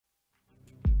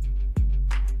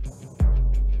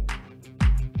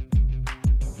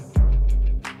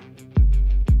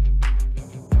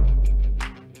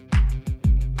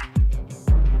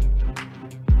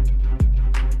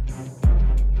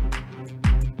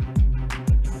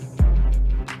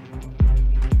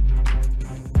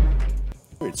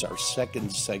It's our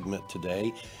second segment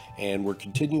today, and we're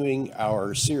continuing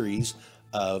our series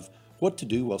of what to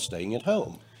do while staying at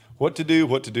home. What to do,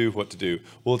 what to do, what to do.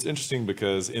 Well, it's interesting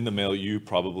because in the mail, you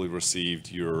probably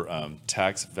received your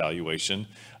tax valuation.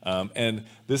 And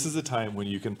this is a time when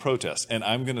you can protest. And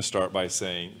I'm going to start by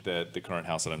saying that the current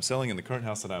house that I'm selling and the current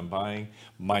house that I'm buying,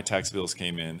 my tax bills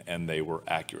came in and they were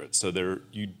accurate. So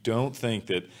you don't think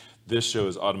that this show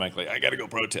is automatically, I got to go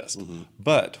protest. Mm-hmm.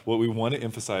 But what we want to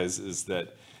emphasize is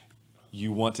that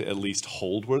you want to at least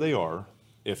hold where they are,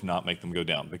 if not make them go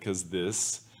down, because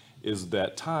this is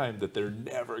that time that they're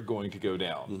never going to go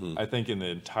down. Mm-hmm. I think in the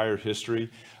entire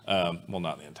history, well,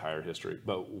 not the entire history,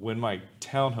 but when my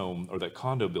townhome or that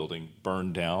condo building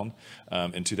burned down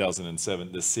in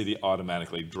 2007, the city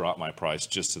automatically dropped my price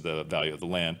just to the value of the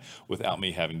land without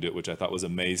me having to do it, which I thought was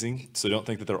amazing. So don't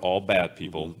think that they're all bad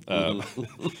people.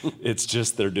 Mm-hmm. It's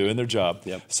just they're doing their job.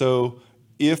 Yep. So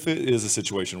if it is a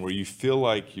situation where you feel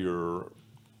like you're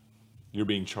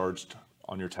being charged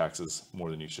on your taxes more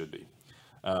than you should be,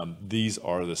 these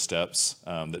are the steps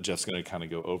that Jeff's going to kind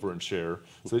of go over and share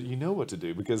so that you know what to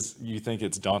do, because you think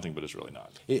it's daunting, but it's really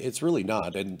not. It's really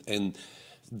not. And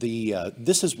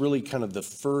this is really kind of the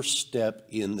first step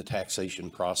in the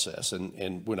taxation process.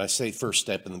 And when I say first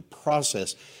step in the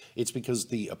process, it's because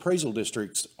the appraisal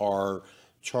districts are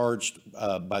charged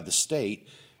by the state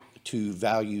to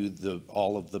value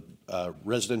all of the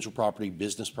residential property,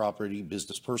 business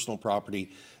personal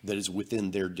property that is within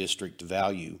their district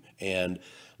value. And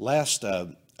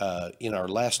in our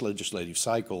last legislative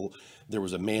cycle, there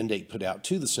was a mandate put out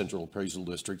to the central appraisal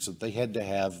districts that they had to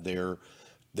have their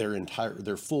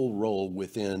full role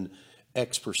within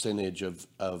X percentage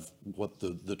of what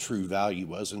the true value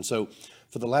was. And so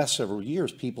for the last several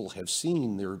years, people have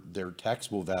seen their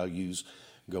taxable values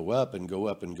go up and go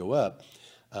up and go up.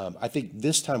 I think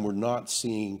this time we're not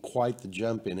seeing quite the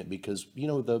jump in it because,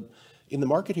 in the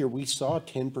market here, we saw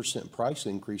 10% price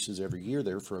increases every year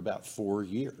there for about 4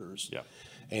 years. Yeah.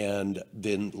 And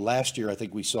then last year, I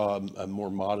think we saw a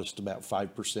more modest, about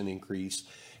 5% increase.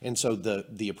 And so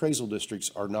the appraisal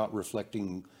districts are not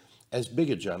reflecting as big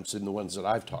a jumps in the ones that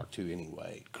I've talked to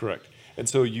anyway. Correct. And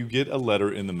so you get a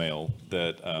letter in the mail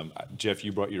that, Jeff,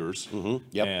 you brought yours. Mm-hmm.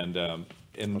 Yep.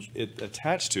 And it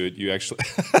attached to it, you actually...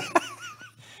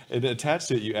 And attached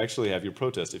to it, you actually have your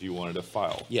protest if you wanted to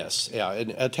file. Yes, yeah,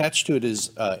 and attached to it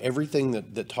is everything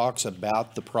that talks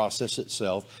about the process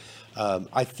itself.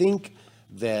 I think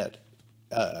that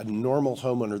a normal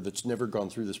homeowner that's never gone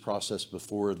through this process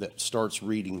before that starts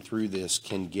reading through this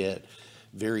can get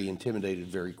very intimidated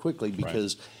very quickly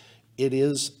because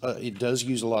it does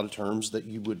use a lot of terms that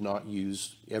you would not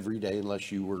use every day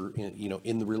unless you were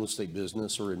in the real estate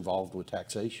business or involved with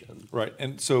taxation. Right.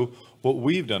 And so what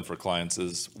we've done for clients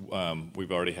is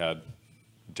we've already had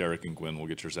Derek and Gwen, we'll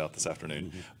get yours out this afternoon,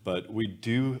 mm-hmm. but we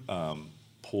do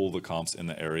pull the comps in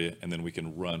the area, and then we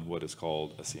can run what is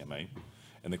called a CMA.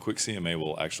 And the quick CMA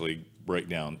will actually break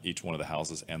down each one of the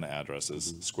houses and the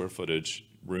addresses, mm-hmm. square footage,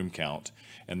 room count,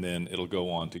 and then it'll go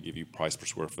on to give you price per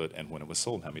square foot and when it was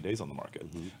sold and how many days on the market.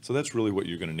 Mm-hmm. So that's really what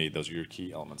you're going to need. Those are your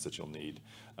key elements that you'll need.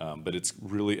 But it's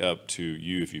really up to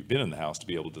you, if you've been in the house, to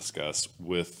be able to discuss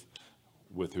with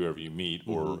whoever you meet,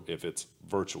 mm-hmm. or if it's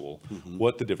virtual, mm-hmm.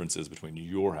 what the difference is between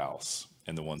your house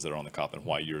and the ones that are on the COP and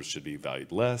why yours should be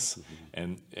valued less,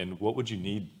 mm-hmm. and what would you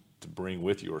need to bring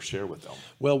with you or share with them?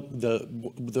 Well,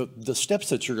 the steps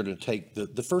that you're going to take,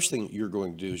 the first thing that you're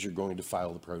going to do is you're going to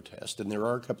file the protest, and there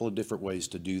are a couple of different ways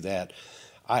to do that.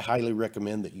 I highly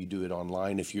recommend that you do it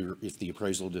online if the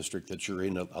appraisal district that you're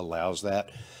in allows that.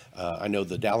 I know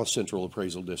the Dallas Central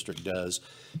Appraisal District does,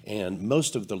 and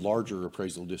most of the larger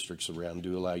appraisal districts around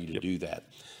do allow you to do that.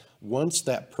 Once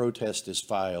that protest is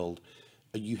filed,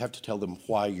 you have to tell them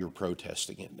why you're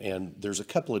protesting it, and there's a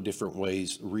couple of different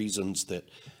reasons that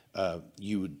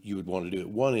you would want to do it.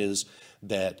 One is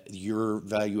that your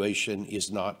valuation is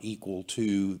not equal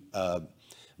to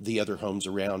the other homes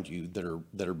around you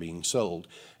that are being sold,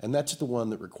 and that's the one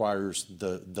that requires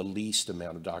the least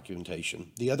amount of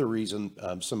documentation. The other reason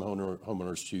some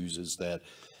homeowners choose is that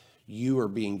you are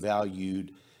being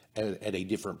valued at a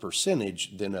different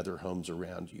percentage than other homes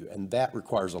around you, and that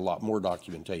requires a lot more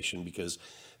documentation because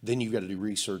then you've got to do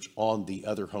research on the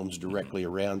other homes directly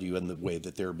around you and the way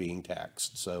that they're being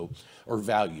taxed, or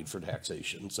valued for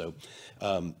taxation. So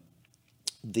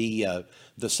the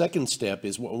second step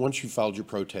is once you filed your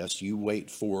protest, you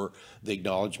wait for the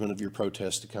acknowledgement of your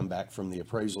protest to come back from the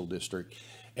appraisal district.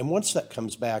 And once that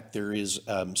comes back, there is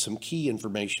some key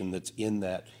information that's in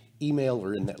that email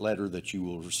or in that letter that you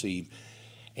will receive.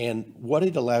 And what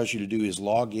it allows you to do is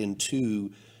log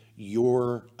into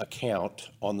your account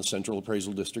on the Central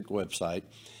Appraisal District website,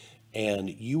 and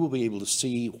you will be able to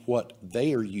see what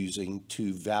they are using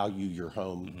to value your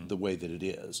home the way that it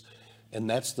is. And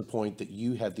that's the point that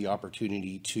you have the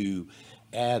opportunity to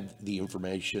add the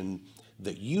information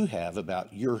that you have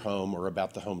about your home or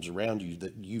about the homes around you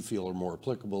that you feel are more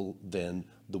applicable than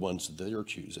the ones that they're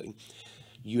choosing.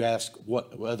 You ask,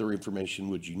 what other information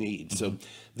would you need? So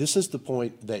this is the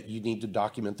point that you need to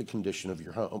document the condition of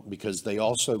your home, because they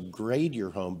also grade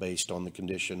your home based on the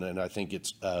condition. And I think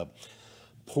it's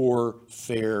poor,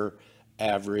 fair,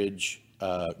 average,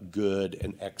 good,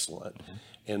 and excellent.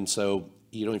 And so,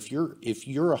 you know, if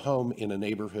you're a home in a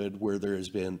neighborhood where there has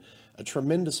been a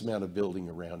tremendous amount of building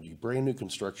around you, brand new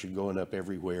construction going up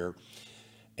everywhere,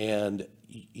 and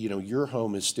you know your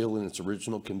home is still in its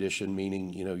original condition,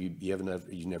 meaning you know you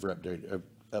never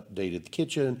updated the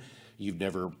kitchen, you've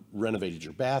never renovated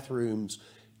your bathrooms,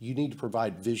 you need to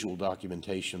provide visual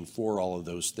documentation for all of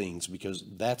those things, because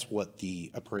that's what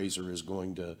the appraiser is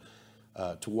going to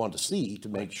want to see to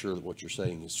make sure that what you're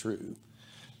saying is true.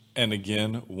 And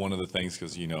again, one of the things,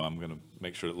 because you know I'm going to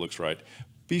make sure it looks right,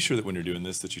 be sure that when you're doing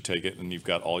this that you take it and you've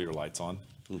got all your lights on.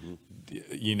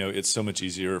 You know, it's so much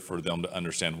easier for them to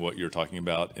understand what you're talking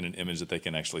about in an image that they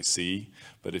can actually see.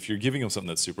 But if you're giving them something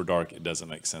that's super dark, it doesn't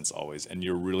make sense always. And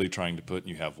you're really trying to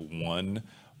you have one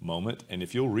moment. And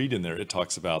if you'll read in there, it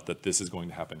talks about that this is going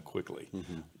to happen quickly.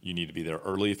 You need to be there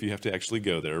early if you have to actually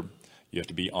go there. You have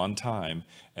to be on time,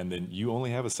 and then you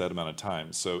only have a set amount of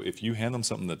time. So if you hand them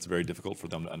something that's very difficult for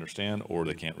them to understand, or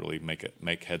they can't really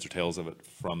make heads or tails of it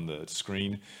from the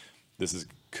screen,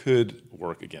 could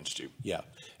work against you. Yeah,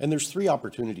 and there's 3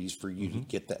 opportunities for you to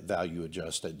get that value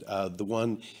adjusted. The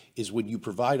one is when you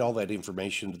provide all that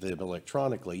information to them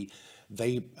electronically,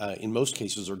 they, in most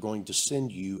cases, are going to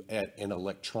send you an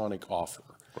electronic offer.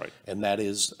 Right. And that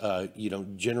is, you know,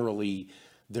 generally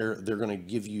they're going to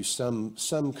give you some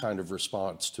kind of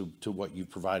response to what you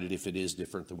provided if it is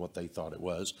different than what they thought it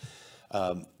was.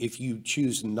 If you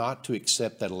choose not to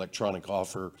accept that electronic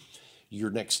offer, your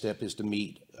next step is to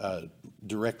meet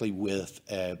directly with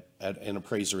an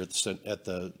appraiser at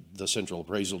the Central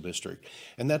Appraisal District.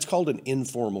 And that's called an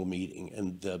informal meeting.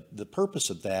 And the purpose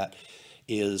of that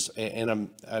is, and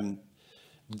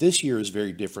this year is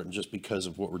very different just because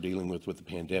of what we're dealing with the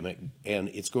pandemic. And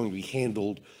it's going to be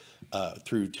handled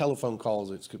through telephone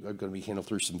calls. It's going to be handled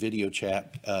through some video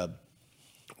chat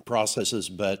processes,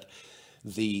 but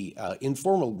the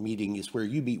informal meeting is where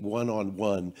you meet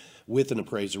one-on-one with an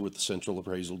appraiser with the Central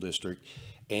Appraisal District,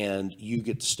 and you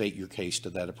get to state your case to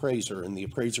that appraiser, and the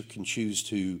appraiser can choose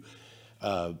to,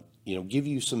 you know, give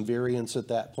you some variance at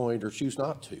that point or choose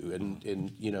not to.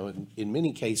 And you know, in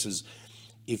many cases,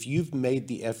 if you've made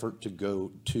the effort to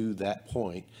go to that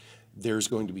point, there's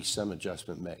going to be some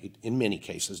adjustment made. In many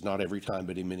cases, not every time,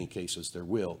 but in many cases there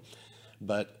will.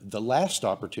 But the last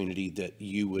opportunity that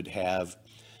you would have,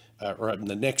 or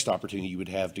the next opportunity you would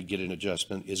have to get an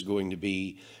adjustment, is going to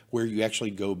be where you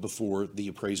actually go before the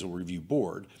Appraisal Review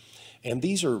Board. And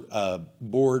these are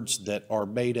boards that are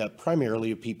made up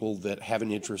primarily of people that have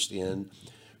an interest in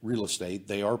real estate.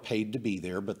 They are paid to be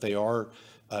there, but they are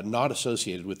not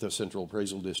associated with the Central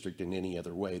Appraisal District in any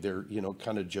other way. They're, you know,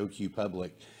 kind of Joe Q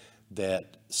public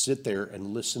that sit there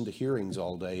and listen to hearings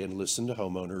all day and listen to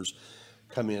homeowners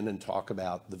come in and talk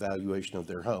about the valuation of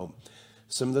their home.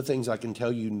 Some of the things I can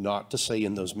tell you not to say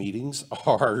in those meetings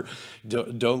are,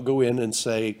 don't go in and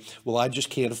say, well, I just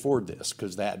can't afford this,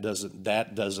 because that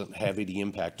doesn't have any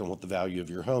impact on what the value of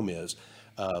your home is.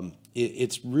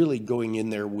 It's really going in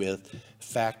there with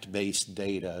fact-based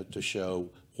data to show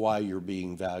why you're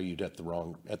being valued at the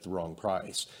wrong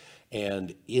price.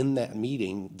 And in that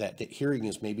meeting, that hearing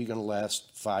is maybe going to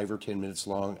last 5 or 10 minutes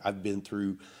long. I've been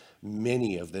through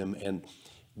many of them, and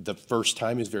the first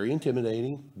time is very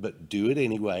intimidating, but do it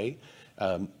anyway.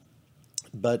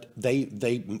 But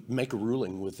they make a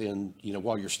ruling within, you know,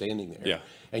 while you're standing there. Yeah.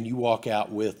 And you walk out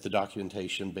with the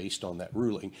documentation based on that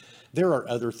ruling. There are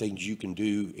other things you can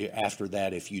do after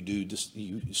that if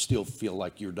you still feel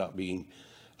like you're not being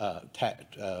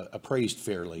appraised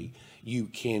fairly. You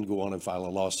can go on and file a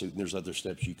lawsuit, and there's other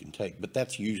steps you can take. But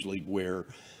that's usually where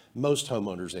most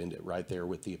homeowners end it, right there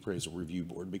with the Appraisal Review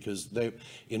Board, because they,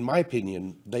 in my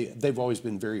opinion, they've always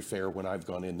been very fair when I've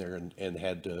gone in there and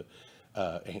had to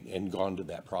and gone to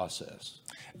that process.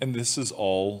 And this is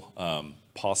all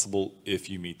possible if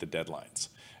you meet the deadlines.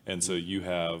 And so you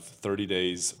have 30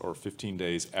 days or 15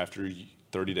 days after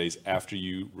 30 days after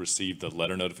you receive the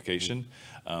letter notification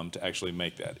to actually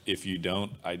make that. If you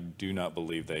don't, I do not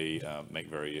believe they make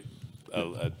very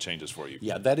changes for you.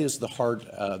 Yeah, that is the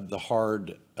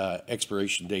hard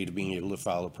expiration date of being able to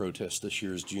file a protest this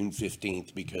year is June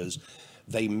 15th, because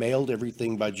They mailed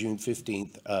everything by June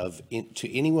 15th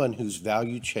to anyone whose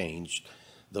value changed.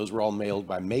 Those were all mailed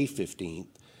by May 15th,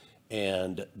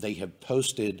 and they have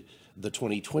posted the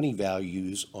 2020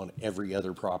 values on every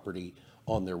other property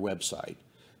on their website.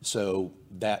 So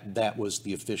that was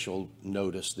the official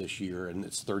notice this year, and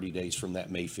it's 30 days from that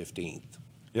May 15th.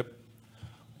 Yep.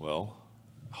 Well,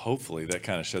 hopefully that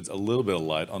kind of sheds a little bit of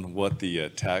light on what the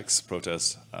tax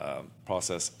protest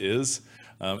process is.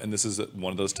 And this is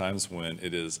one of those times when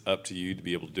it is up to you to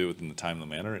be able to do it in the timely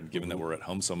manner. And given that we're at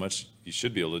home so much, you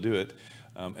should be able to do it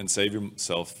and save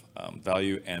yourself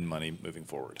value and money moving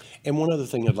forward. And one other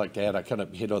thing I'd like to add, I kind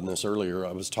of hit on this earlier.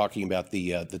 I was talking about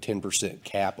the 10%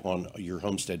 cap on your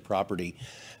homestead property.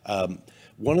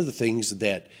 One of the things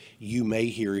that you may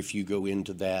hear if you go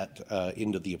into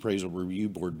into the appraisal review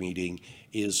board meeting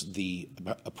is the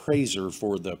appraiser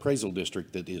for the appraisal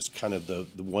district that is kind of the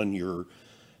one you're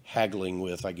haggling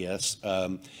with, I guess,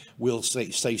 will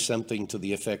say something to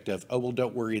the effect of, oh, well,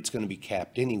 don't worry, it's going to be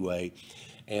capped anyway.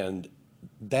 And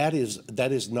that is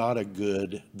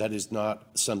not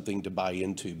something to buy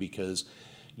into, because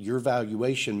your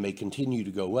valuation may continue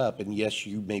to go up, and yes,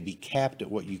 you may be capped at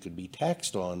what you could be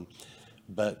taxed on,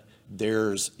 but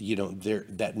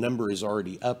that number is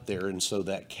already up there, and so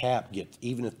that cap gets,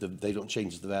 even if they don't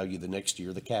change the value the next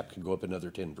year, the cap can go up another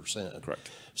 10%. Correct.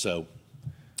 So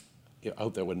I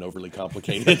hope that wasn't overly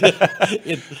complicated.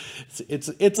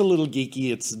 It's a little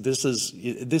geeky.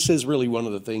 This is really one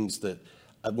of the things that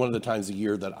one of the times a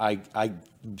year that I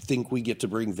think we get to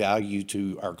bring value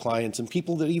to our clients and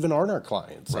people that even aren't our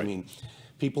clients. Right. I mean,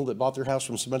 people that bought their house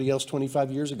from somebody else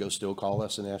 25 years ago still call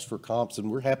us and ask for comps,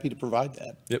 and we're happy to provide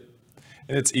that. Yep.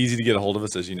 And it's easy to get a hold of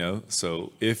us, as you know.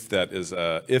 So if there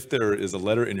is a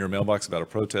letter in your mailbox about a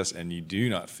protest and you do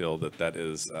not feel that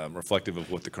is reflective of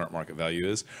what the current market value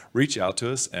is, reach out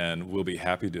to us and we'll be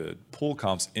happy to pull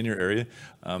comps in your area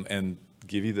and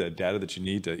give you the data that you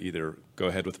need to either go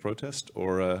ahead with the protest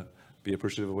or be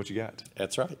appreciative of what you got.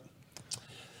 That's right.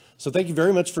 So thank you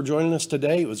very much for joining us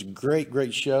today. It was a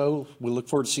great show. We look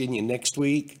forward to seeing you next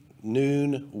week,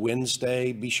 noon,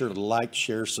 Wednesday. Be sure to like,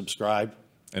 share, subscribe.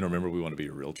 And remember, we want to be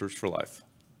realtors for life.